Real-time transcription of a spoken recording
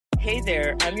Hey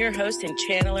there, I'm your host and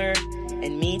channeler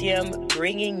and medium,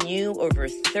 bringing you over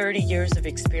 30 years of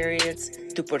experience,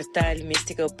 Tu Portal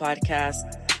Místico podcast.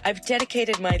 I've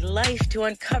dedicated my life to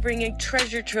uncovering a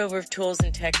treasure trove of tools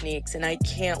and techniques, and I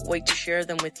can't wait to share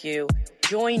them with you.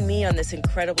 Join me on this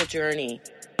incredible journey,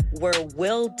 where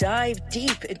we'll dive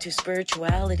deep into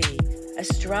spirituality,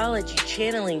 astrology,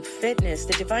 channeling, fitness,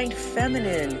 the divine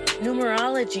feminine,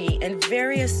 numerology, and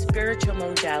various spiritual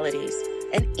modalities.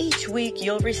 And each week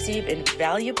you'll receive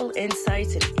invaluable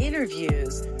insights and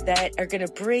interviews that are going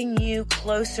to bring you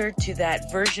closer to that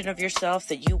version of yourself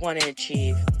that you want to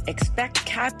achieve. Expect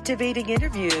captivating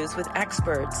interviews with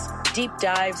experts, deep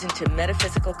dives into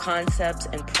metaphysical concepts,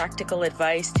 and practical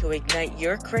advice to ignite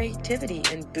your creativity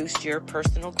and boost your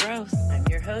personal growth. I'm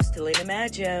your host, Elena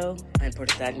Maggio, on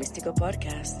Portal Místico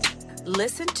Podcast.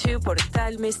 Listen to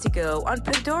Portal Místico on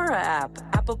Pandora app,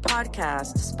 Apple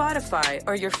Podcasts, Spotify,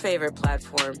 or your favorite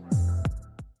platform.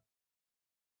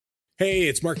 Hey,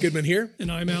 it's Mark Goodman here.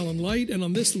 And I'm Alan Light, and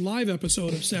on this live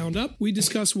episode of Sound Up, we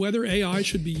discuss whether AI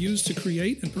should be used to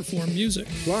create and perform music.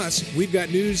 Plus, we've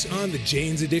got news on the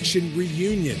Jane's Addiction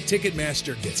reunion.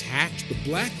 Ticketmaster gets hacked, the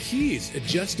Black Keys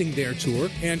adjusting their tour,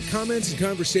 and comments and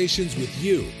conversations with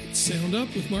you. It's Sound Up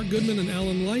with Mark Goodman and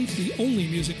Alan Light, the only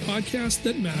music podcast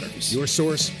that matters. Your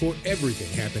source for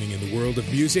everything happening in the world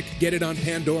of music. Get it on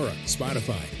Pandora,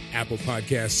 Spotify, Apple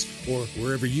Podcasts, or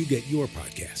wherever you get your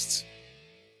podcasts.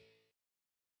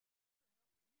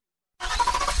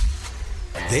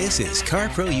 This is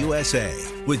CarPro USA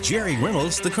with Jerry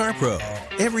Reynolds, the Car Pro.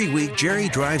 Every week, Jerry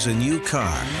drives a new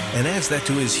car and adds that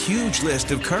to his huge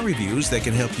list of car reviews that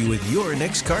can help you with your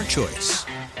next car choice.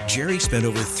 Jerry spent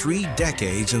over 3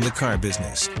 decades in the car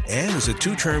business and was a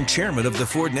 2-term chairman of the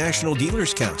Ford National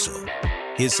Dealers Council.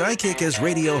 His sidekick is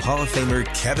Radio Hall of Famer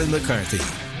Kevin McCarthy,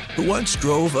 who once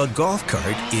drove a golf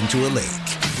cart into a lake.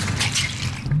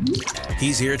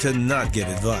 He's here to not give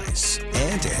advice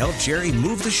and to help Jerry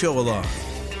move the show along.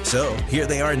 So here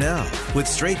they are now with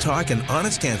straight talk and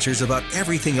honest answers about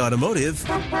everything automotive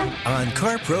on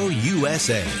CarPro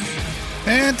USA.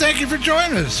 And thank you for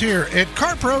joining us here at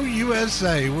CarPro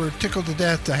USA. We're tickled to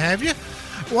death to have you.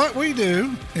 What we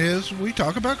do is we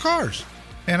talk about cars,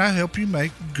 and I help you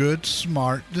make good,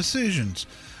 smart decisions.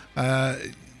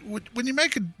 When you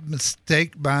make a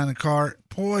mistake buying a car,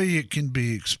 boy, it can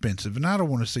be expensive, and I don't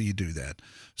want to see you do that.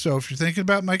 So if you're thinking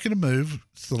about making a move,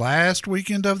 it's the last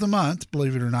weekend of the month,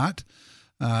 believe it or not.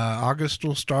 August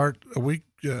will start a week,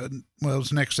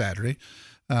 it's next Saturday,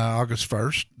 August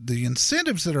 1st. The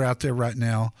incentives that are out there right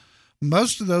now,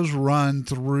 most of those run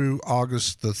through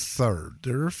August the 3rd.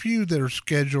 There are a few that are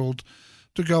scheduled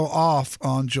to go off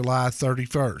on July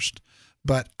 31st.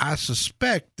 But I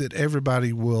suspect that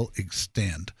everybody will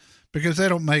extend because they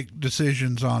don't make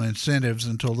decisions on incentives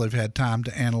until they've had time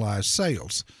to analyze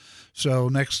sales. So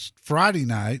next Friday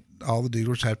night, all the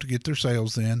dealers have to get their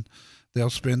sales in.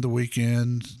 They'll spend the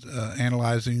weekend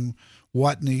analyzing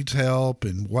what needs help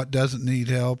and what doesn't need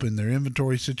help in their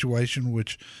inventory situation,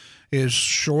 which is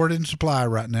short in supply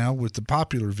right now with the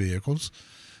popular vehicles.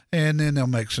 And then they'll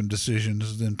make some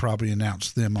decisions, then probably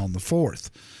announce them on the 4th.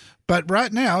 But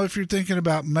right now, if you're thinking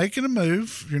about making a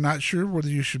move, you're not sure whether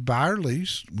you should buy or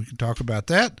lease, we can talk about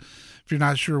that. If you're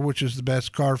not sure which is the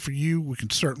best car for you, we can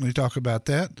certainly talk about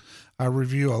that. I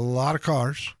review a lot of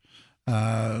cars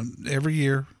every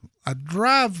year. I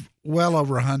drive well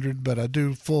over 100, but I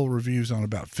do full reviews on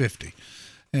about 50.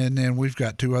 And then we've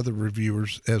got 2 other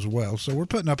reviewers as well. So we're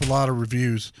putting up a lot of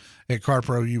reviews at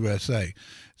CarPro USA.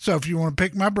 So if you want to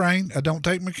pick my brain, I don't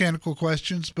take mechanical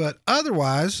questions, but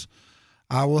otherwise,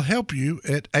 I will help you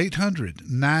at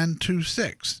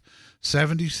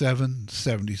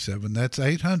 800-926-7777. That's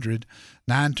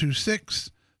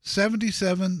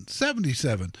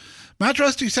 800-926-7777. My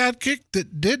trusty sidekick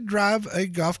that did drive a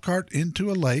golf cart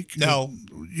into a lake. No.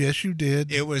 Yes, you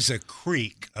did. It was a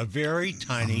creek, a very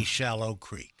tiny, shallow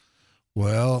creek.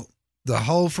 Well, the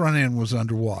whole front end was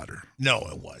underwater. No,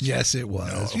 it wasn't. Yes, it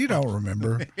was. No. You don't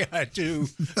remember. Yeah, I do.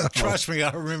 No. Trust me,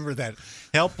 I remember that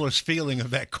helpless feeling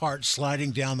of that cart sliding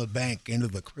down the bank into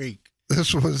the creek.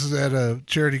 This was at a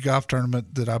charity golf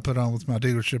tournament that I put on with my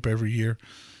dealership every year.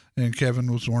 And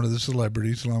Kevin was one of the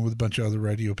celebrities along with a bunch of other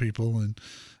radio people. And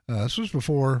this was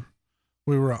before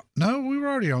we were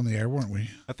already on the air, weren't we?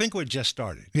 I think we just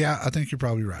started. Yeah, I think you're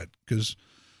probably right because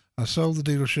I sold the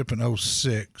dealership in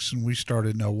 2006 and we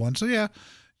started in 2001. So, yeah,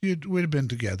 we'd have been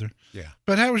together. Yeah.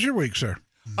 But how was your week, sir?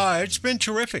 It's been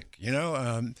terrific.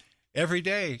 Every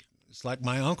day, it's like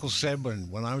my uncle said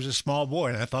when I was a small boy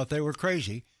and I thought they were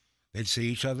crazy. They'd see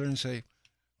each other and say,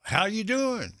 "How you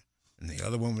doing?" And the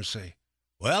other one would say,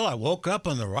 Well, I woke up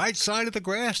on the right side of the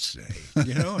grass today,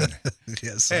 you know. And,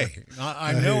 Yes. hey,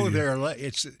 I know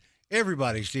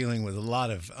everybody's dealing with a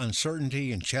lot of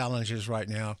uncertainty and challenges right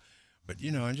now, but,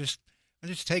 you know, I just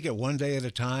take it one day at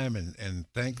a time and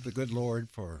thank the good Lord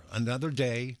for another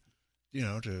day, you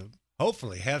know, to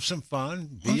hopefully have some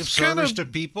fun, be of service to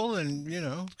people, and, you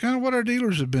know. It's kind of what our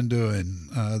dealers have been doing,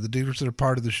 the dealers that are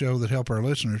part of the show that help our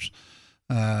listeners.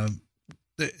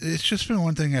 It's just been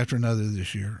one thing after another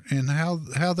this year, and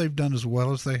how they've done as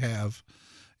well as they have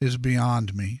is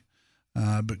beyond me.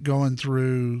 But going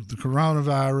through the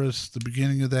coronavirus, the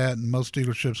beginning of that, and most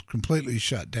dealerships completely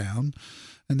shut down,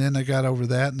 and then they got over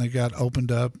that and they got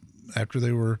opened up after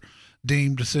they were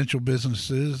deemed essential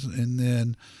businesses, and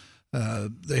then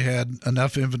they had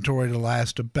enough inventory to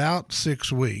last about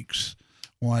 6 weeks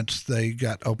once they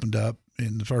got opened up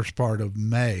in the first part of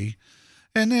May.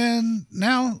 And then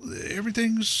now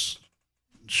everything's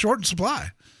short in supply,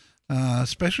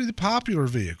 especially the popular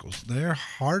vehicles. They're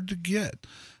hard to get.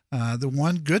 The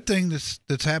one good thing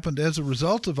that's happened as a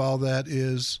result of all that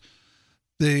is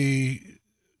the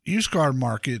used car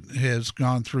market has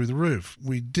gone through the roof.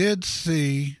 We did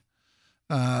see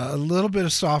a little bit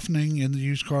of softening in the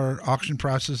used car auction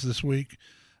prices this week.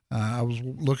 I was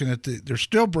looking at they're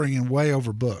still bringing way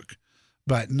over book,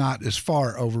 but not as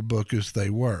far over book as they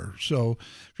were. So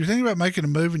if you're thinking about making a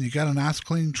move and you got a nice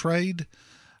clean trade,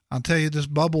 I'll tell you this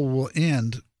bubble will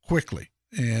end quickly,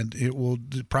 and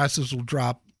the prices will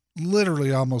drop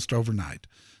literally almost overnight.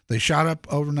 They shot up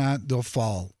overnight, they'll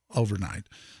fall overnight.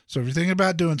 So if you're thinking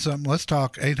about doing something, let's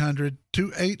talk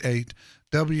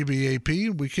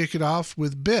 800-288-WBAP. We kick it off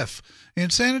with Biff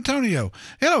in San Antonio.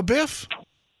 Hello, Biff.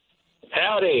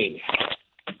 Howdy.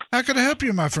 How can I help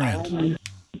you, my friend?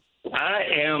 I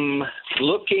am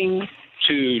looking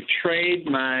to trade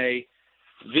my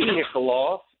vehicle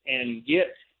off and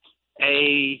get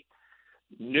a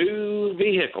new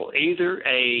vehicle, either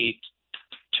a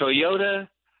Toyota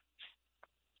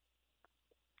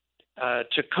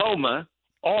Tacoma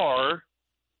or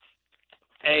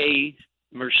a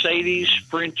Mercedes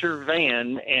Sprinter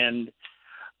van, and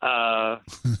I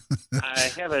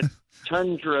have a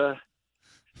Tundra.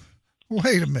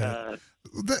 Wait a minute.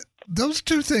 Those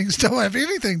two things don't have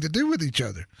anything to do with each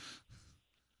other.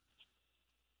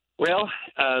 Well,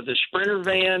 the Sprinter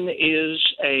van is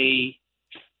a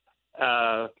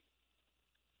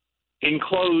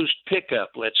enclosed pickup,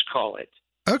 let's call it.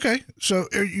 Okay. So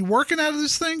are you working out of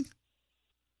this thing?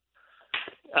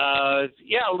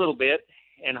 Yeah, a little bit,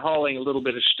 and hauling a little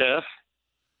bit of stuff.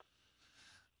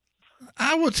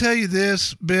 I will tell you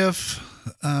this, Biff.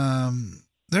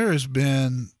 There has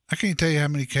been, I can't tell you how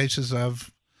many cases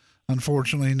I've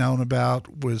unfortunately known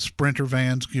about with Sprinter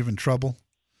vans giving trouble.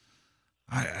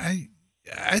 I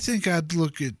think I'd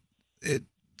look at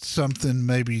something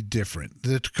maybe different.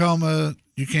 The Tacoma,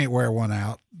 you can't wear one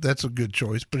out. That's a good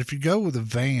choice. But if you go with a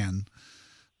van,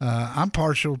 I'm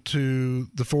partial to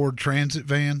the Ford Transit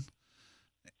van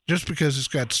just because it's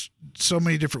got so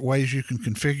many different ways you can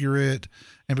configure it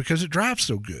and because it drives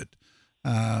so good.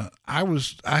 I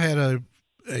had a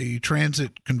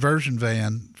Transit conversion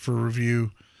van for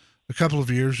review a couple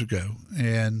of years ago,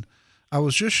 and I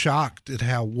was just shocked at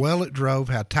how well it drove,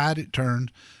 how tight it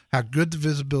turned, how good the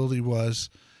visibility was.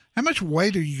 How much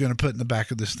weight are you going to put in the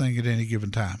back of this thing at any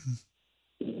given time?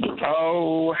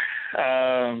 Oh,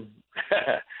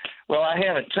 well, I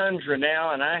have a Tundra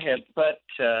now, and I have put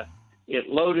it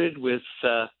loaded with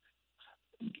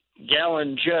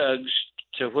gallon jugs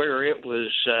to where it was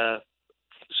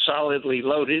solidly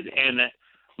loaded, and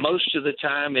most of the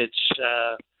time it's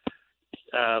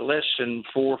less than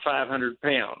 400 or 500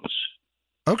 pounds.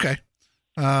 Okay.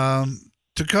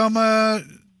 Tacoma,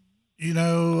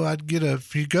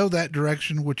 if you go that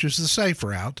direction, which is the safe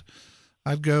route,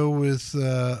 I'd go with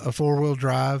a 4-wheel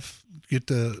drive,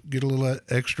 get a little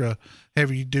extra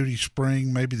heavy duty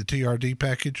spring, maybe the TRD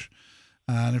package.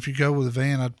 And if you go with a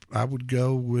van, I'd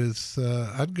go with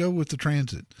the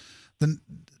Transit. Then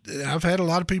I've had a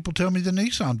lot of people tell me the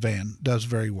Nissan van does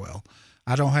very well.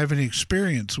 I don't have any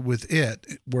experience with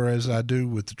it, whereas I do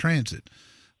with the Transit.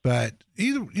 But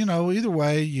either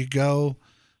way you go,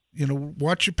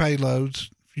 watch your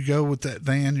payloads. If you go with that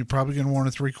van, you're probably going to want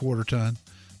a 3/4 ton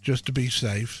just to be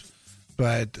safe.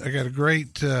 But I got a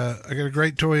great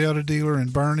Toyota dealer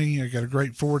in Bernie. I got a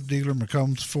great Ford dealer,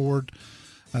 McCombs Ford,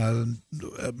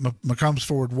 McCombs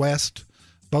Ford West.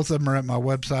 Both of them are at my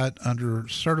website under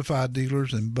certified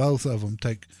dealers, and both of them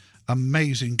take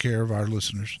amazing care of our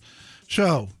listeners.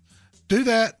 So do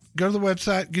that. Go to the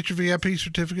website, get your VIP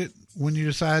certificate when you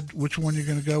decide which one you're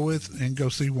going to go with, and go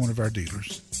see one of our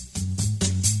dealers.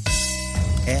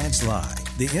 Ads lie.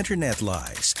 The internet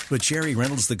lies. But Jerry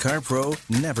Reynolds, the Car Pro,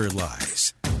 never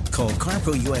lies. Call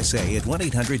CarPro USA at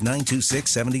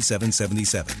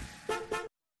 1-800-926-7777.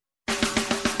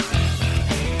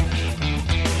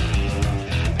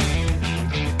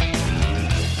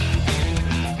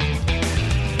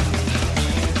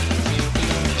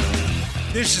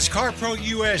 This is CarPro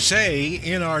USA.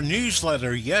 In our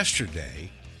newsletter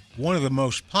yesterday, one of the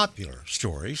most popular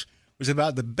stories was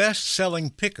about the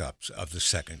best-selling pickups of the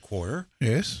second quarter.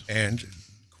 Yes. And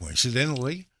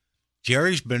coincidentally,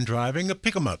 Jerry's been driving a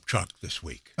pick-em-up truck this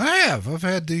week. I have. I've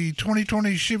had the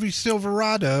 2020 Chevy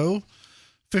Silverado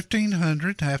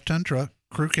 1500 half-ton truck,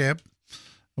 crew cab,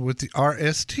 with the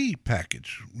RST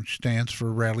package, which stands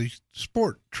for Rally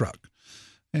Sport Truck.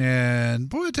 And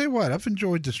boy, I tell you what, I've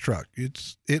enjoyed this truck.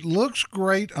 It looks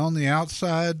great on the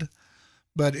outside,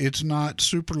 but it's not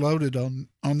super loaded on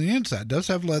the inside. It does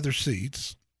have leather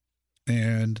seats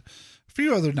and a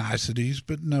few other niceties,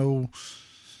 but no,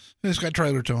 it's got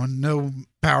trailer towing, no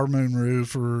power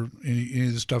moonroof or any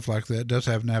of the stuff like that. It does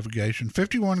have navigation.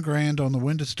 $51,000 on the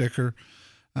window sticker,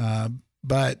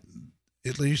 but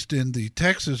at least in the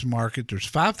Texas market, there's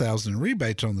 $5,000 in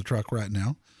rebates on the truck right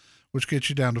now, which gets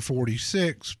you down to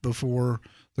 $46,000 before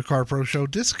the Car Pro Show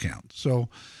discount. So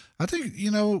I think,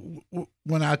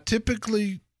 when I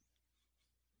typically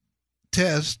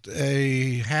test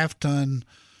a half-ton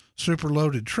super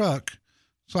loaded truck,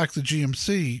 it's like the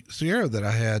GMC Sierra that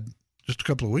I had just a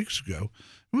couple of weeks ago.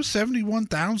 It was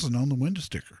 $71,000 on the window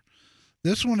sticker.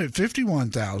 This one at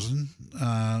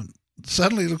 $51,000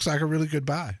 suddenly looks like a really good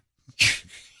buy.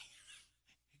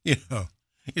 You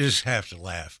just have to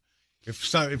laugh.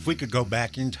 If we could go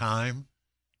back in time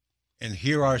and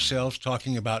hear ourselves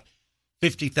talking about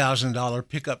 $50,000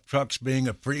 pickup trucks being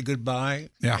a pretty good buy,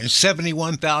 yeah, and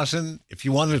 $71,000 if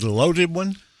you wanted a loaded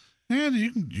one, and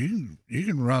you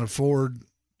can run a Ford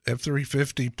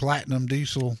F-350 Platinum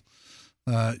diesel.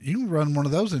 You can run one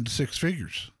of those into six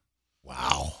figures.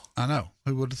 Wow! I know.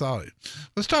 Who would have thought it?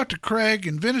 Let's talk to Craig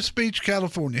in Venice Beach,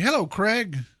 California. Hello,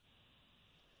 Craig.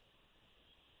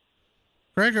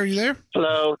 Craig, are you there?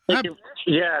 Hello. Thank you.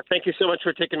 Yeah, thank you so much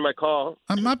for taking my call.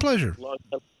 My pleasure.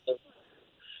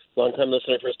 Long time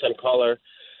listener, first time caller.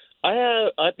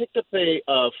 I picked up a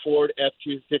Ford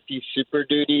F-250 Super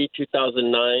Duty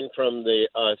 2009 from the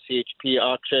CHP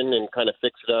auction and kind of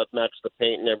fixed it up, matched the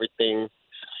paint and everything.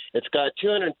 It's got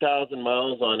 200,000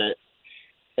 miles on it,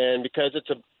 and because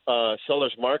it's a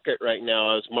seller's market right now,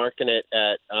 I was marking it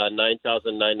at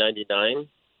 $9,999,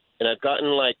 and I've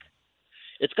gotten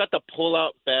it's got the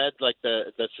pull-out bed, like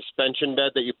the suspension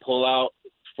bed that you pull out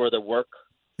for the work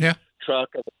truck.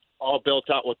 It's all built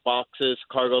out with boxes,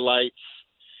 cargo lights.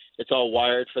 It's all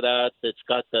wired for that. It's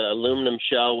got the aluminum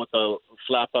shell with the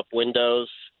flap-up windows.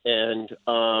 And,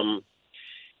 I'm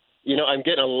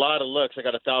getting a lot of looks. I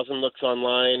got 1,000 looks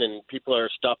online, and people are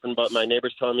stopping by. My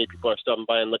neighbor's telling me people are stopping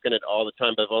by and looking at it all the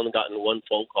time, but I've only gotten one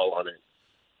phone call on it.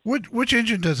 Which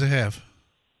engine does it have?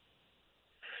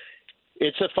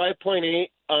 It's a 5.8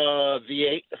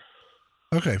 V8.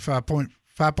 Okay,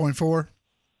 5.4.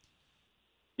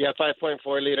 Yeah,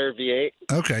 5.4 liter V8.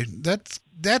 Okay, that's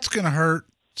going to hurt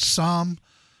some,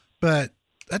 but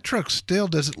that truck still,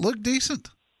 does it look decent?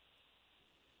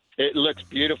 It looks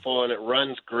beautiful, and it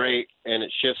runs great, and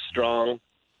it shifts strong.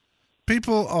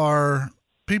 People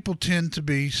tend to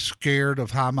be scared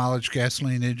of high mileage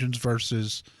gasoline engines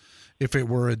versus if it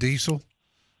were a diesel.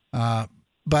 But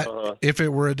if it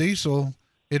were a diesel,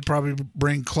 it'd probably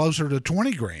bring closer to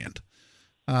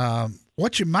 $20,000.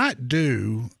 What you might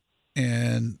do,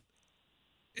 and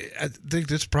I think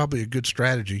this is probably a good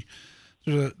strategy.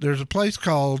 There's a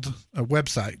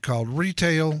website called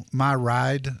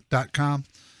retailmyride.com.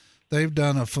 They've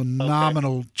done a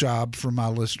phenomenal job for my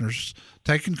listeners,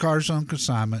 taking cars on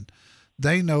consignment.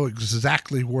 They know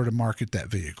exactly where to market that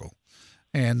vehicle,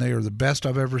 and they are the best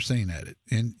I've ever seen at it.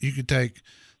 And you could take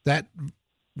that,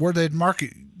 where they'd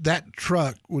market that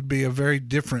truck would be a very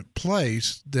different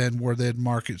place than where they'd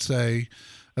market, say,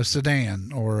 a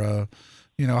sedan or a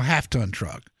half-ton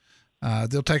truck.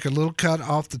 They'll take a little cut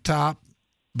off the top,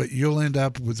 but you'll end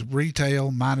up with retail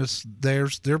minus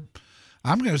theirs.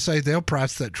 I'm going to say they'll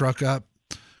price that truck up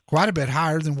quite a bit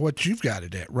higher than what you've got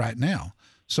it at right now.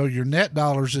 So your net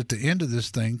dollars at the end of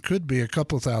this thing could be a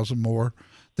couple thousand more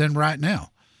than right now.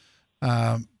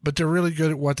 But they're really good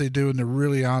at what they do, and they're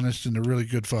really honest, and they're really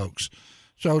good folks.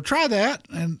 So try that,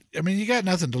 and you got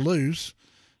nothing to lose.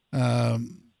 I've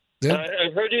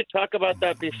heard you talk about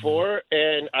that before,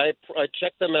 and I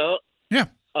checked them out. Yeah.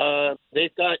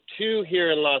 They've got two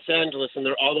here in Los Angeles, and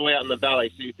they're all the way out in the valley.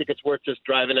 So you think it's worth just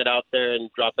driving it out there and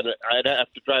dropping it? I'd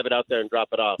have to drive it out there and drop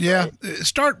it off. Yeah. Right?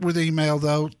 Start with email,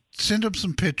 though. Send them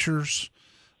some pictures.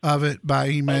 of it by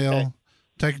email.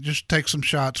 Okay. Just take some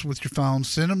shots with your phone.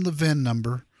 Send them the VIN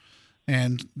number,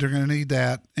 and they're going to need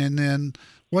that. And then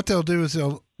what they'll do is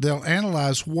they'll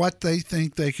analyze what they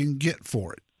think they can get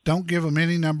for it. Don't give them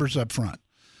any numbers up front.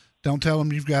 Don't tell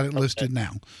them you've got it listed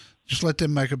now. Just let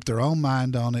them make up their own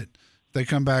mind on it. If they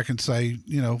come back and say,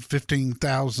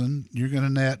 $15,000, you're going to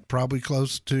net probably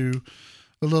close to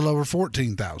a little over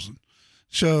 $14,000.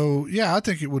 So yeah, I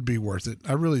think it would be worth it.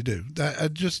 I really do.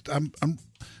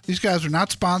 These guys are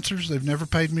not sponsors. They've never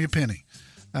paid me a penny.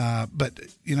 But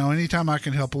anytime I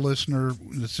can help a listener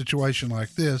in a situation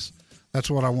like this,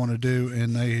 that's what I want to do.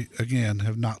 And they, again,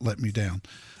 have not let me down.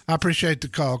 I appreciate the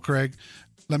call, Craig.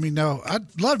 Let me know.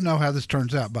 I'd love to know how this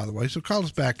turns out, by the way. So call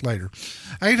us back later.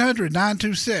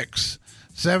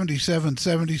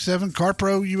 800-926-7777,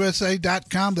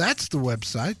 carprousa.com. That's the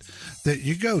website that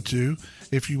you go to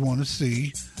if you want to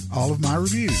see all of my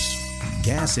reviews.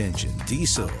 Gas engine,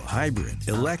 diesel, hybrid,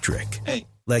 electric. Hey.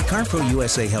 Let CarPro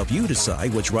USA help you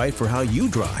decide what's right for how you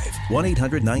drive.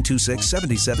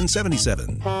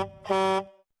 1-800-926-7777.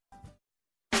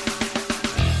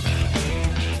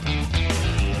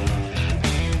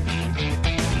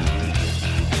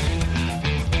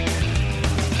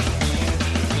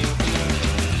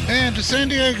 And to San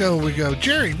Diego we go.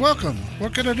 Jerry, welcome.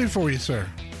 What can I do for you, sir?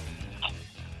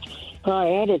 Hi, I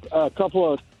had a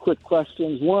couple of quick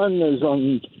questions. One is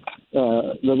on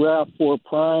the RAV4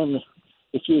 Prime,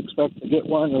 if you expect to get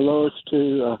one of those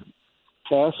to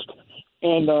test.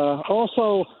 And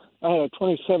also, I had a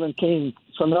 2017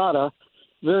 Sonata,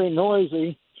 very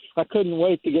noisy. I couldn't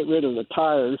wait to get rid of the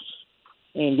tires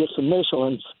and get some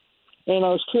Michelins. And I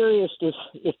was curious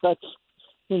if that's,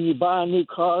 when you buy a new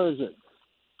car, is it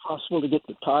possible to get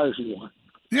the tires you want?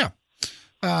 Yeah.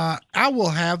 I will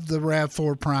have the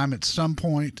RAV4 Prime at some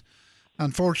point.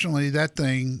 Unfortunately, that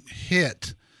thing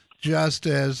hit just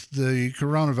as the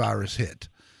coronavirus hit.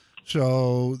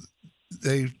 So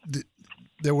there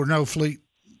were no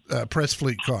press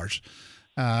fleet cars.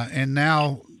 And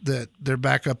now that they're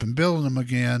back up and building them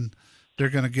again, they're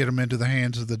going to get them into the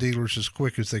hands of the dealers as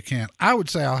quick as they can. I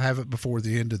would say I'll have it before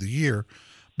the end of the year,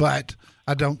 but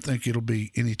I don't think it'll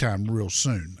be anytime real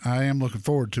soon. I am looking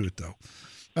forward to it, though.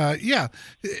 Yeah.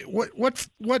 What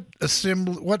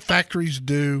factories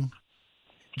do,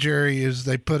 Jerry, is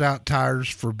they put out tires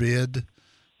for bid,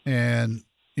 and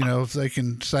if they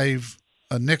can save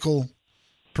a nickel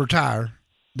per tire,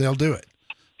 they'll do it,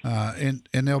 and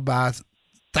they'll buy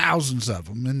thousands of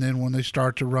them, and then when they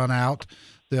start to run out,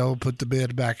 they'll put the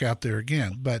bid back out there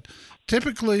again. But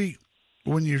typically,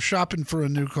 when you're shopping for a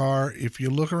new car, if you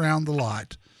look around the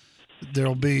lot,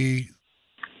 there'll be,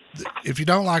 if you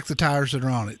don't like the tires that are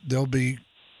on it, there'll be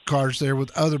cars there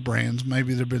with other brands.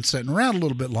 Maybe they've been sitting around a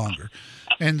little bit longer,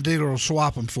 and the dealer will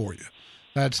swap them for you.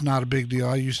 That's not a big deal.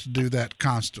 I used to do that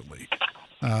constantly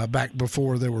back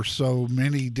before there were so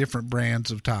many different brands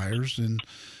of tires. And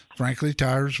frankly,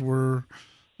 tires were,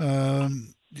 they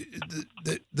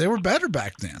were better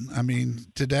back then. I mean,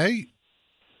 today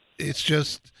it's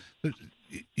just,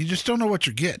 you just don't know what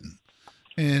you're getting.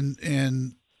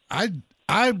 And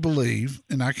I believe,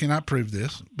 and I cannot prove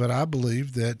this, but I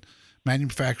believe that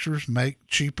manufacturers make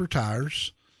cheaper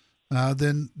tires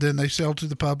than they sell to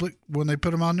the public when they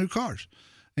put them on new cars.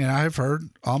 And I have heard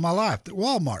all my life that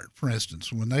Walmart, for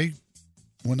instance, when they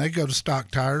go to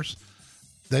stock tires,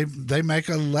 they make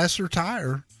a lesser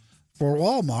tire for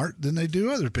Walmart than they do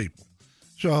other people.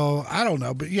 So I don't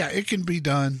know, but yeah, it can be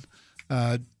done.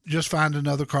 Just find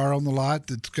another car on the lot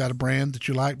that's got a brand that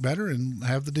you like better and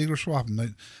have the dealer swap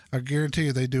them. I guarantee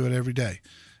you they do it every day.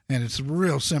 And it's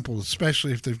real simple,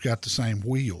 especially if they've got the same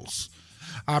wheels.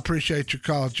 I appreciate your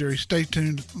call, Jerry. Stay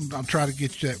tuned. I'll try to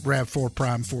get you that RAV4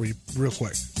 Prime for you real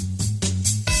quick.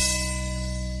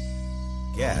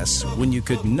 Guess when you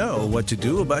could know what to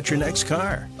do about your next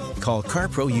car. Call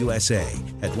CarPro USA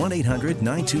at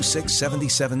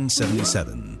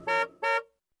 1-800-926-7777.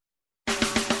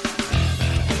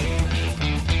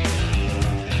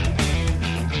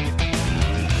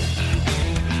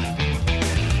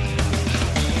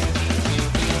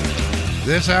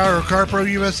 This hour of CarPro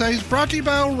USA is brought to you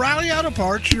by O'Reilly Auto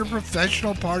Parts, your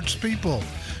professional parts people.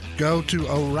 Go to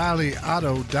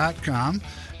O'ReillyAuto.com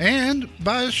and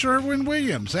by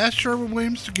Sherwin-Williams. Ask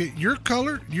Sherwin-Williams to get your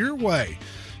color your way.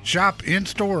 Shop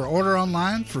in-store or order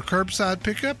online for curbside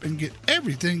pickup and get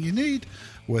everything you need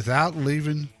without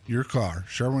leaving your car.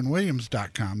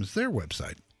 Sherwinwilliams.com is their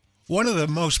website. One of the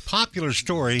most popular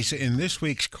stories in this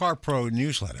week's CarPro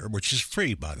newsletter, which is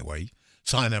free, by the way,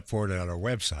 sign up for it at our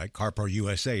website,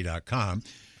 carprousa.com.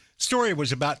 Story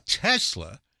was about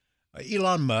Tesla.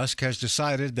 Elon Musk has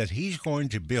decided that he's going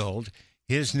to build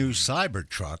his new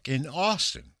Cybertruck in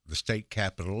Austin, the state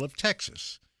capital of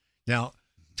Texas. Now,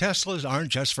 Teslas aren't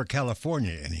just for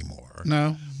California anymore.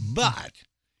 No. But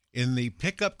in the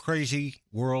pickup crazy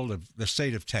world of the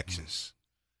state of Texas,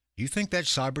 do you think that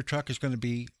Cybertruck is going to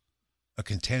be a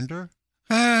contender?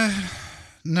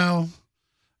 No.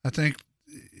 I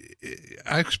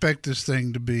expect this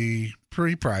thing to be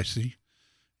pretty pricey.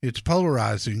 It's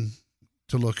polarizing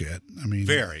to look at. I mean,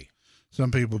 very.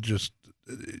 Some people just,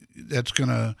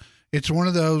 it's one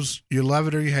of those you love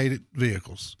it or you hate it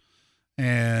vehicles.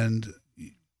 And,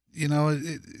 you know,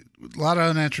 a lot of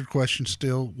unanswered questions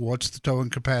still. What's the towing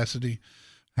capacity?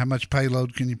 How much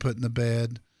payload can you put in the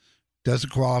bed? Does it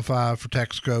qualify for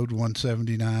tax code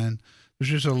 179? There's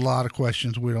just a lot of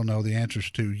questions we don't know the answers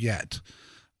to yet.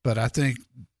 But I think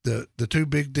the two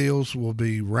big deals will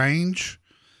be range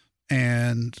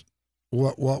and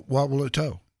what will it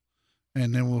tow?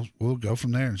 And then we'll go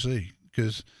from there and see.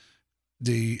 Because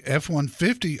the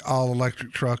F-150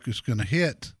 all-electric truck is going to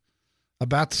hit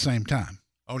about the same time.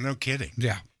 Oh, no kidding.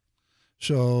 Yeah.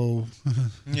 So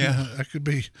yeah, that could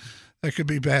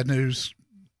be bad news.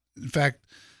 In fact,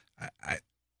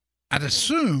 I'd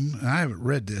assume, and I haven't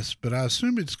read this, but I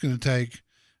assume it's going to take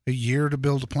a year to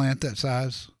build a plant that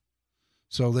size.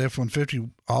 So the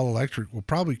F-150 all-electric will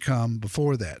probably come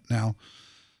before that. Now,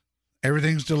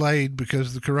 everything's delayed because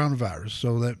of the coronavirus,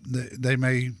 so that they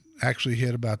may actually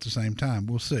hit about the same time.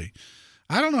 We'll see.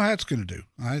 I don't know how it's going to do.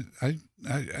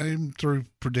 I'm through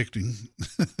predicting.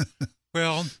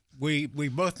 Well, we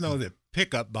both know that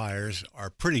pickup buyers are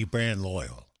pretty brand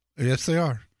loyal. Yes, they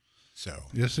are. So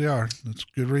yes, they are. That's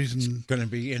a good reason. It's going to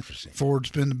be interesting. Ford's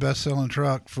been the best-selling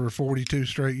truck for 42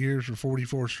 straight years or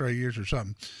 44 straight years or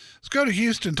something. Let's go to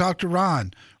Houston, talk to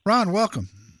Ron. Ron, welcome.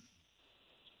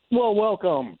 Well,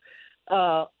 welcome.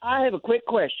 I have a quick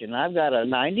question. I've got a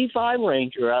 95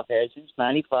 Ranger I've had since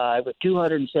 95 with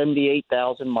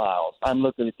 278,000 miles. I'm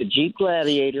looking at the Jeep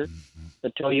Gladiator,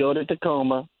 the Toyota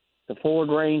Tacoma, the Ford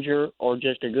Ranger, or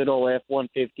just a good old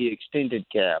F-150 extended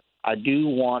cab. I do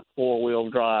want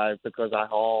four-wheel drive because I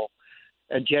haul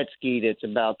a jet ski that's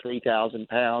about 3,000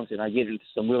 pounds, and I get into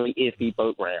some really iffy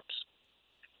boat ramps.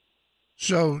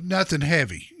 So nothing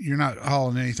heavy. You're not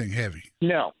hauling anything heavy.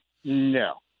 No.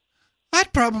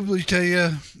 I'd probably tell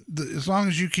you, as long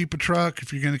as you keep a truck,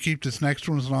 if you're going to keep this next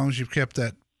one, as long as you've kept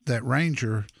that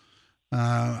Ranger,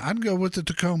 I'd go with the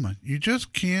Tacoma. You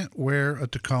just can't wear a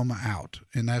Tacoma out,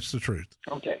 and that's the truth.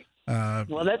 Okay.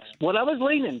 Well, that's what I was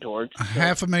leaning towards.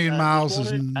 500,000 miles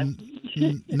is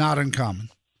not uncommon.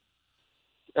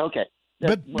 Okay.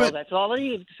 But that's all I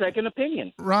need, second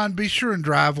opinion. Ron, be sure and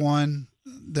drive one.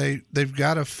 They've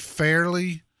got a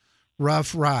fairly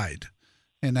rough ride,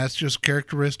 and that's just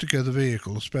characteristic of the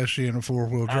vehicle, especially in a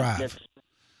four-wheel drive.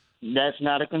 That's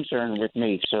not a concern with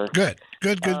me, sir. Good.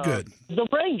 The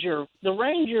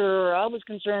Ranger, I was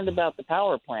concerned about the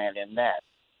power plant in that.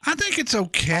 I think it's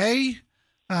okay.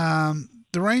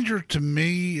 The Ranger, to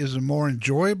me, is a more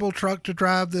enjoyable truck to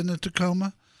drive than the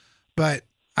Tacoma, but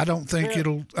I don't think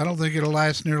it'll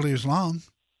last nearly as long.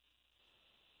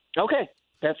 Okay,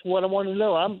 that's what I want to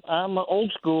know. I'm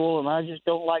old school, and I just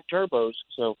don't like turbos.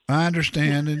 So I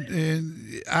understand,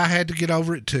 and I had to get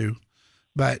over it too,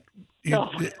 but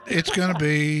it's going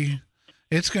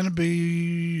to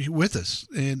be with us,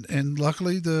 and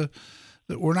luckily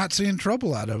we're not seeing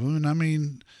trouble out of them. And I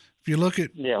mean, if you look at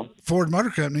Ford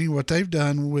Motor Company, what they've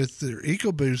done with their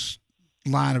EcoBoost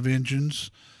line of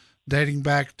engines dating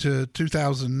back to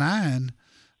 2009,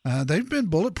 they've been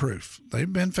bulletproof.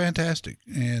 They've been fantastic,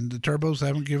 and the turbos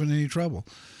haven't given any trouble.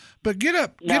 But get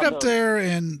up there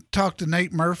and talk to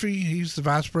Nate Murphy. He's the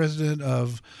vice president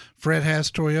of Fred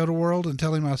Haas Toyota World, and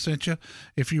tell him I sent you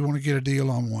if you want to get a deal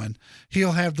on one.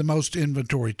 He'll have the most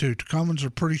inventory, too. Tacomas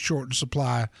are pretty short in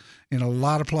supply in a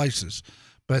lot of places,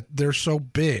 but they're so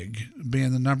big,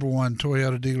 being the number one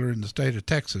Toyota dealer in the state of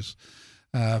Texas.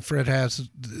 Fred Haas,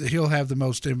 he'll have the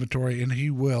most inventory, and he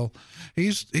will.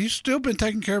 He's still been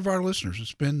taking care of our listeners.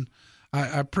 It's been, I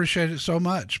appreciate it so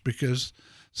much, because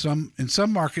in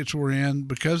some markets we're in,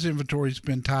 because inventory's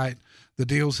been tight, the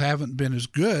deals haven't been as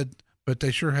good, but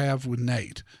they sure have with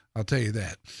Nate. I'll tell you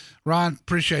that. Ron,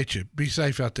 appreciate you. Be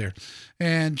safe out there.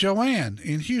 And Joanne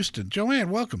in Houston. Joanne,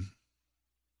 welcome.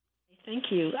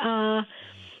 Thank you. I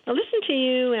listen to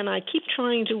you, and I keep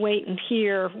trying to wait and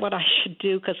hear what I should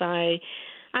do, because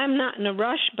I'm not in a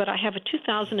rush, but I have a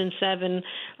 2007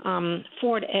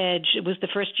 Ford Edge. It was the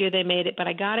first year they made it, but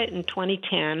I got it in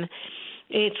 2010.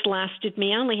 It's lasted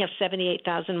me. I only have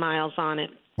 78,000 miles on it.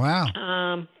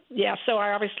 Wow. Yeah, so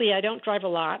I don't drive a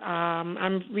lot.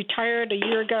 I'm retired a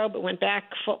year ago, but went back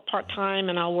part-time,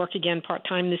 and I'll work again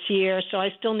part-time this year. So I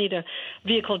still need a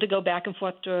vehicle to go back and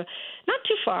forth to, not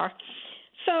too far.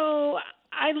 So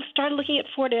I started looking at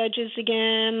Ford Edges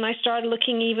again. I started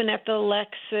looking even at the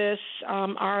Lexus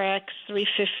RX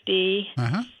 350.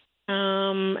 Uh-huh.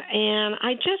 And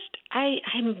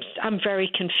I'm very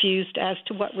confused as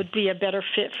to what would be a better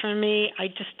fit for me. I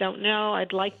just don't know. I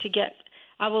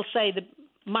will say the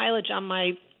mileage on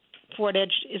my Ford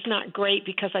Edge is not great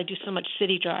because I do so much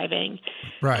city driving.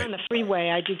 Right. On the freeway,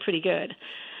 I do pretty good.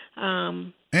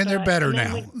 And they're better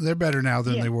now. They're better now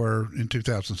than they were in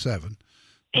 2007.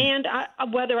 And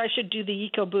whether I should do the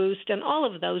EcoBoost and all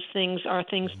of those things are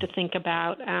things to think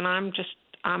about. And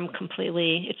I'm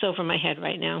completely, it's over my head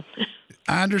right now.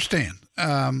 I understand.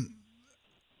 How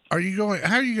are you going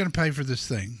to pay for this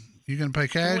thing? You going to pay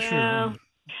cash? Well,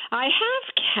 I have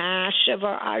cash.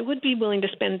 I would be willing to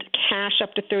spend cash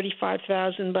up to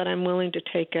 $35,000, but I'm willing to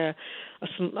take a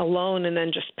loan and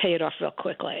then just pay it off real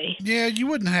quickly. Yeah, you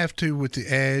wouldn't have to with the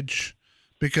Edge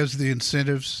because of the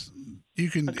incentives you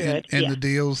can the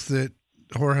deals that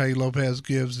Jorge Lopez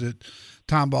gives at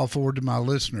Tom Ball Ford to my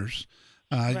listeners.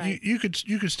 Right. You could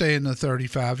stay in the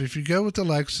 35. If you go with the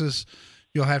Lexus,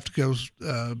 you'll have to go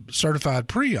certified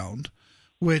pre-owned,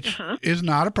 which is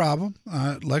not a problem.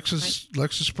 Lexus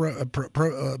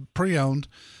pre-owned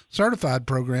certified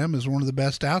program is one of the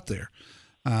best out there,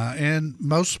 and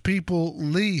most people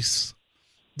lease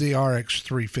the RX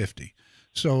 350.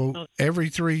 So every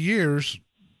 3 years,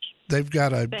 they've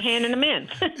got they're handing them in.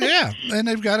 Yeah, and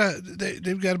they've got a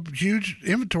huge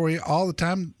inventory all the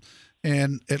time.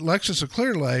 And at Lexus of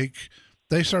Clear Lake,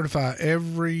 they certify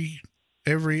every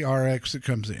RX that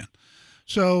comes in.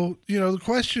 So, the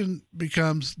question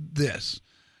becomes this.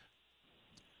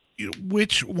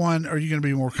 Which one are you going to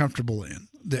be more comfortable in?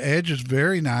 The Edge is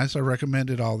very nice. I recommend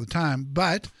it all the time.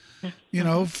 But,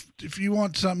 if you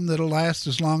want something that'll last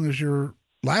as long as your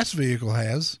last vehicle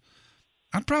has,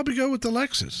 I'd probably go with the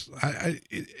Lexus.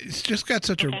 It's just got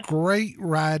such a great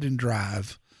ride and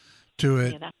drive to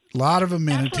it. Yeah, a lot of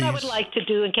amenities. That's what I would like to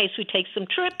do in case we take some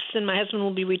trips, and my husband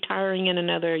will be retiring in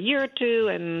another year or two,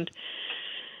 and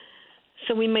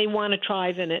so we may want to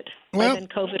drive in it. Well, then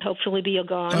COVID hopefully be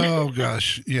gone. Oh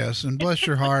gosh, yes, and bless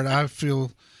your heart, I have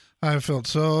felt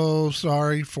so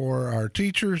sorry for our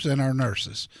teachers and our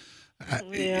nurses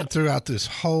throughout this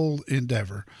whole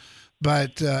endeavor.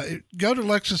 But go to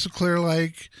Lexus of Clear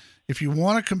Lake. If you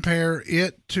want to compare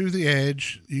it to the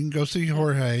Edge, you can go see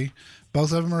Jorge.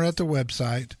 Both of them are at the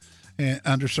website and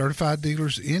under certified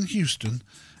dealers in Houston,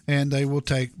 and they will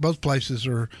take, both places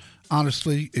are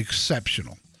honestly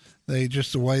exceptional. The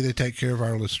way they take care of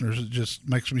our listeners, it just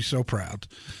makes me so proud.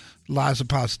 Liza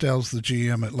Postel's the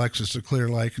GM at Lexus of Clear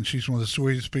Lake, and she's one of the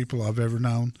sweetest people I've ever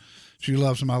known. She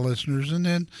loves my listeners. And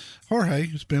then Jorge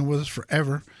has been with us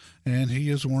forever, and he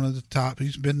is one of the top.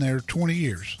 He's been there 20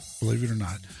 years, believe it or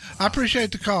not. I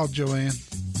appreciate the call, Joanne.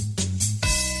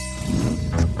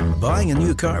 Buying a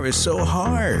new car is so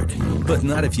hard, but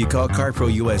not if you call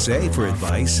CarPro USA for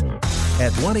advice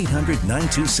at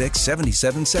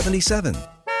 1-800-926-7777.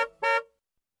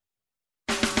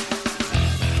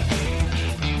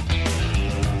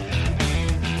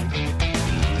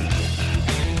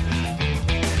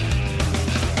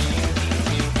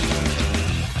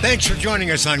 Thanks for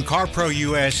joining us on CarPro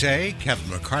USA.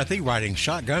 Kevin McCarthy riding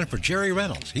shotgun for Jerry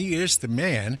Reynolds. He is the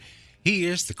man. He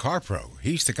is the CarPro.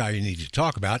 He's the guy you need to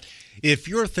talk about if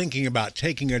you're thinking about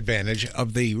taking advantage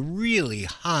of the really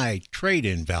high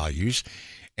trade-in values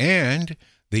and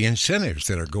the incentives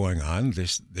that are going on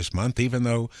this month. Even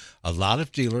though a lot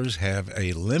of dealers have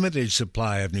a limited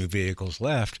supply of new vehicles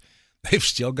left, they've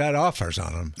still got offers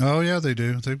on them. Oh, yeah, they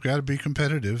do. They've got to be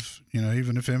competitive.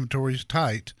 Even if inventory's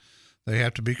tight, they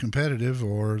have to be competitive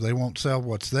or they won't sell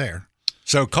what's there.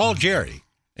 So call Jerry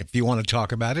if you want to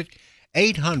talk about it.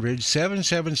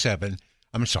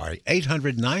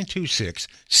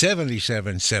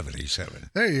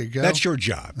 800-926-7777. There you go. That's your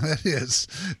job. That is.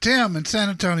 Tim in San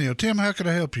Antonio. Tim, how can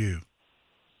I help you?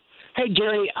 Hey,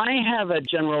 Jerry, I have a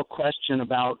general question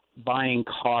about buying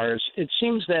cars. It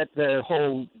seems that the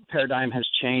whole paradigm has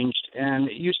changed, and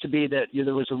it used to be that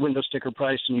there was a window sticker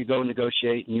price, and you go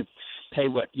negotiate, and you pay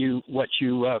what you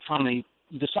finally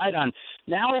decide on.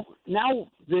 Now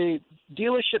the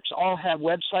dealerships all have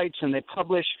websites, and they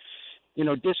publish,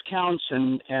 discounts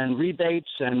and rebates,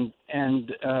 and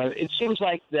it seems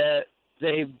like that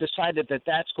they've decided that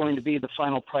that's going to be the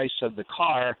final price of the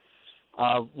car,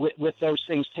 with those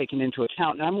things taken into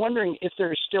account. And I'm wondering if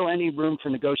there's still any room for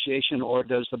negotiation, or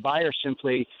does the buyer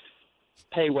simply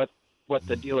pay what what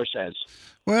the dealer says?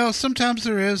 Well, sometimes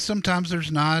there is, sometimes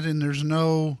there's not, and there's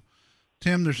no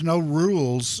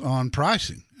rules on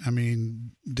pricing. I mean,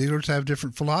 dealers have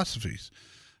different philosophies.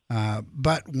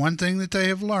 But one thing that they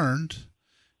have learned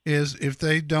is if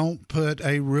they don't put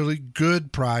a really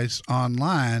good price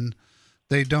online,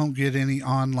 they don't get any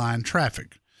online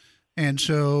traffic. And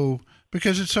so,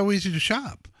 because it's so easy to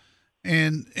shop.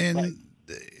 And right.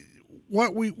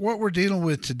 What we're dealing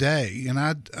with today, and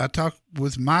I talk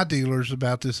with my dealers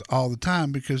about this all the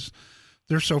time because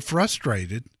they're so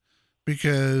frustrated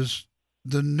because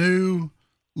the new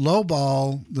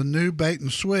lowball, the new bait and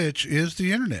switch is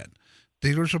the internet.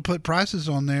 Dealers will put prices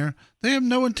on there they have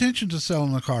no intention of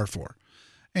selling the car for.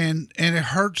 And it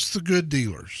hurts the good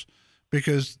dealers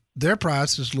because their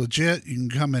price is legit. You can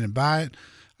come in and buy it.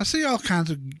 I see all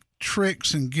kinds of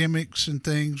tricks and gimmicks and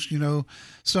things. You know,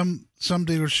 some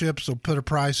dealerships will put a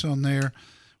price on there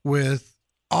with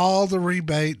all the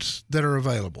rebates that are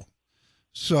available.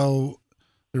 So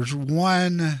there's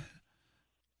one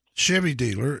Chevy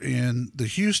dealer in the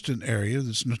Houston area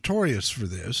that's notorious for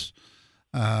this.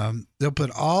 They'll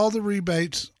put all the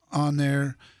rebates on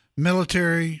there,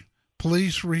 military,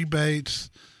 police rebates,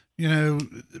 you know,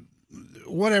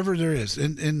 whatever there is.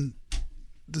 And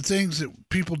the things that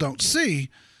people don't see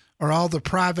are all the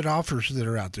private offers that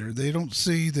are out there. They don't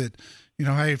see that, you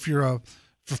know, hey, if you're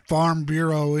Farm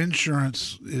Bureau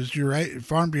Insurance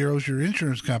Farm Bureau is your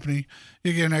insurance company,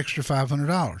 you get an extra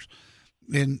 $500.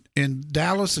 In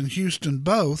Dallas and Houston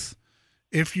both,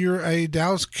 if you're a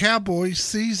Dallas Cowboys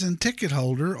season ticket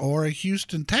holder or a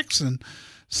Houston Texan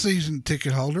season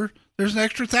ticket holder, there's an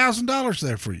extra $1,000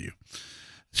 there for you.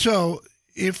 So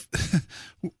if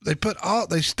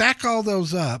they stack all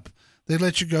those up, they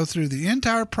let you go through the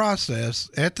entire process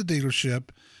at the dealership.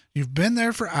 You've been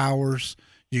there for hours.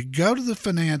 You go to the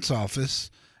finance office,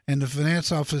 and the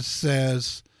finance office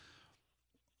says,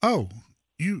 "Oh,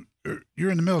 you're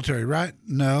in the military, right?"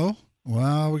 "No."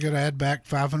 "Well, we got to add back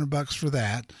 $500 for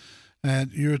that."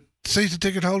 "And you're a season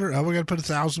ticket holder?" "Oh, we got to put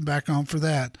 $1,000 back on for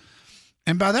that."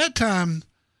 And by that time,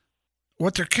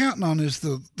 what they're counting on is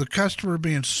the customer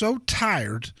being so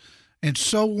tired and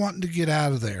so wanting to get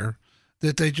out of there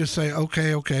that they just say,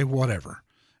 okay, whatever.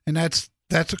 And that's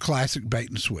a classic bait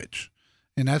and switch.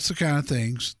 And that's the kind of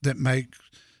things that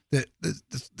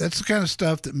that's the kind of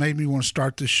stuff that made me want to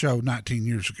start this show 19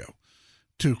 years ago,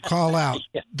 to call out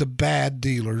the bad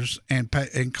dealers and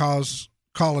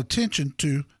call attention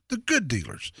to the good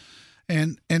dealers.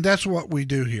 And that's what we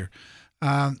do here.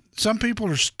 Some people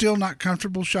are still not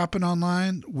comfortable shopping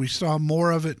online. We saw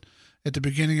more of it at the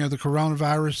beginning of the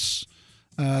coronavirus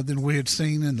than we had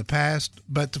seen in the past.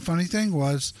 But the funny thing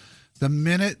was, the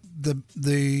minute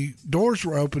the doors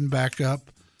were opened back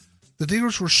up, the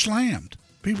dealers were slammed.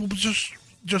 People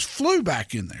just flew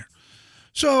back in there.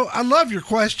 So I love your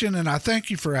question, and I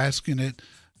thank you for asking it.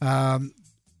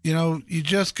 You know, you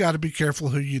just got to be careful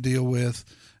who you deal with.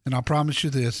 And I promise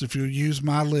you this, if you use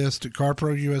my list at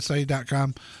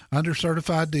carprousa.com under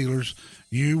certified dealers,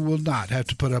 you will not have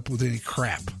to put up with any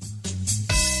crap.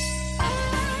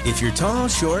 If you're tall,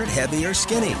 short, heavy, or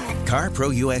skinny,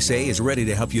 CarPro USA is ready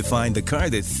to help you find the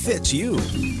car that fits you.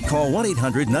 Call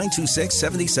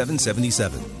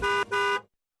 1-800-926-7777.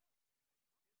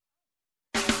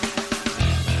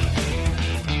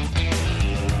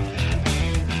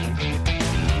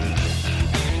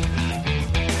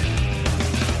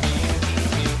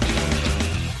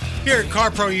 Here at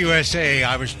CarPro USA,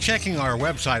 I was checking our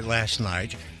website last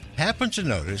night, happened to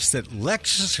notice that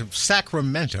Lexus of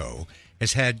Sacramento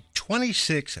has had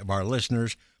 26 of our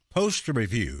listeners post a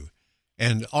review,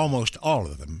 and almost all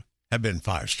of them have been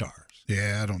 5 stars.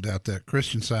 Yeah, I don't doubt that.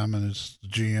 Christian Simon is the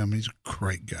GM. He's a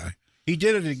great guy. He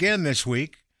did it again this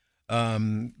week.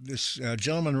 This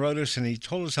gentleman wrote us, and he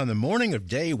told us on the morning of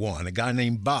day one, a guy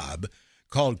named Bob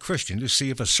called Christian to see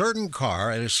if a certain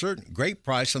car at a certain great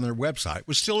price on their website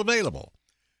was still available.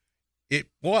 It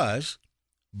was,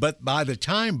 but by the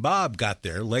time Bob got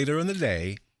there later in the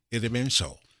day, it had been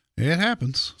sold. It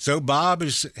happens. So Bob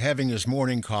is having his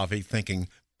morning coffee thinking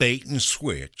bait and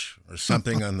switch or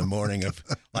something on the morning of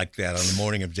like that on the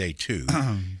morning of day 2.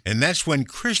 And that's when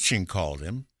Christian called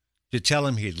him to tell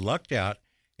him he had lucked out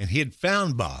and he had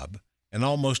found Bob an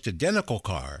almost identical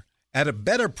car at a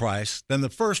better price than the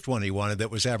first one he wanted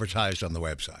that was advertised on the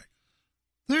website.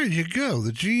 There you go.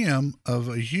 The GM of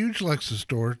a huge Lexus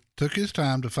store took his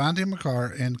time to find him a car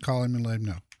and call him and let him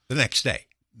know. The next day.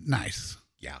 Nice.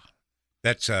 Yeah.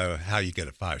 That's how you get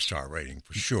a 5-star rating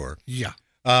for sure. Yeah.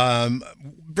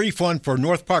 Brief one for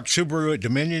North Park Subaru at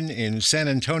Dominion in San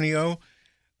Antonio.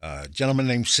 A gentleman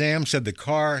named Sam said the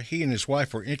car he and his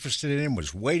wife were interested in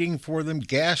was waiting for them,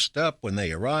 gassed up when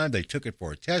they arrived. They took it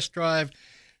for a test drive,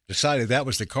 decided that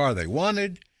was the car they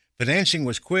wanted. Financing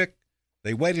was quick.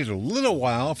 They waited a little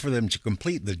while for them to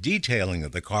complete the detailing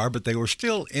of the car, but they were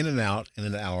still in and out in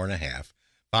an hour and a half.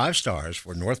 5 stars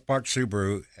for North Park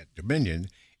Subaru at Dominion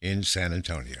in San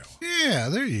Antonio. Yeah,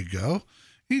 there you go.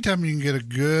 Anytime you can get a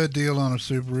good deal on a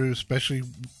Subaru, especially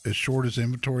as short as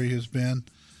inventory has been,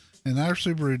 and our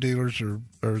Subaru dealers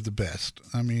are the best.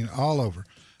 I mean, all over.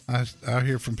 I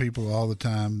hear from people all the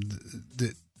time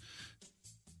that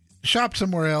shop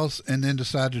somewhere else and then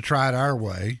decide to try it our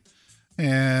way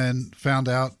and found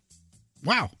out,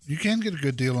 wow, you can get a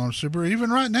good deal on a Subaru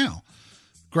even right now.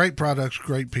 Great products,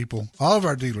 great people. All of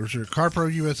our dealers are at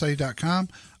carprousa.com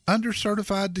under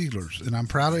certified dealers, and I'm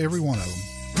proud of every one of them.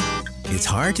 It's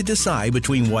hard to decide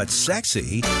between what's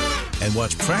sexy and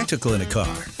what's practical in a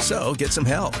car. So get some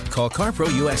help. Call CarPro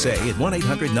USA at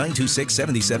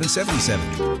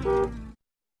 1-800-926-7777.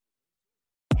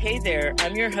 Hey there,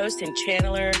 I'm your host and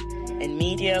channeler and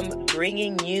medium,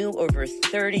 bringing you over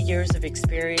 30 years of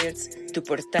experience to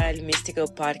Portal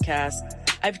Místico podcast.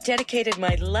 I've dedicated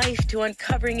my life to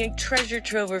uncovering a treasure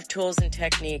trove of tools and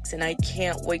techniques, and I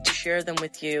can't wait to share them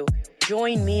with you.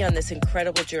 Join me on this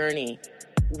incredible journey,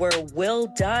 where we'll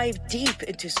dive deep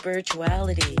into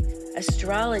spirituality,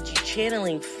 astrology,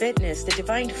 channeling, fitness, the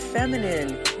divine feminine,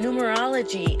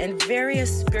 numerology, and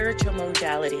various spiritual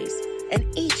modalities. And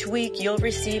each week you'll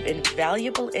receive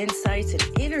invaluable insights and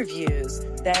interviews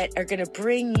that are going to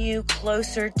bring you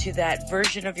closer to that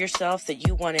version of yourself that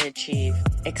you want to achieve.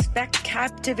 Expect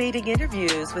captivating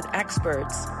interviews with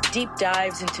experts, deep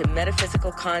dives into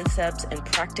metaphysical concepts, and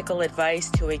practical advice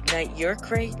to ignite your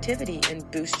creativity and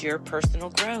boost your personal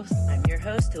growth. I'm your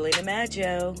host, Elena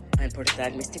Maggio, on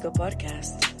Portal Místico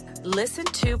Podcast. Listen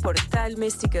to Portal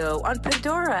Místico on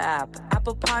Pandora app,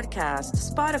 Apple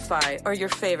Podcasts, Spotify, or your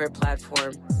favorite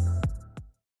platform.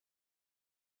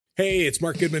 Hey, it's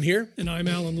Mark Goodman here. And I'm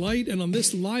Alan Light, and on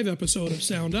this live episode of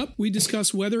Sound Up, we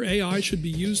discuss whether AI should be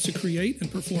used to create and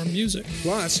perform music.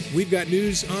 Plus, we've got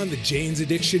news on the Jane's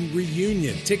Addiction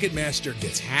reunion. Ticketmaster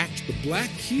gets hacked, the Black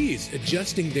Keys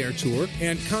adjusting their tour,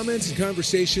 and comments and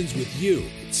conversations with you.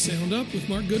 It's Sound Up with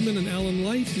Mark Goodman and Alan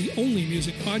Light, the only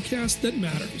music podcast that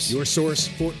matters. Your source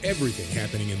for everything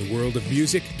happening in the world of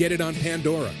music. Get it on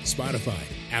Pandora, Spotify,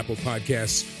 Apple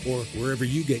Podcasts, or wherever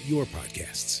you get your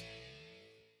podcasts.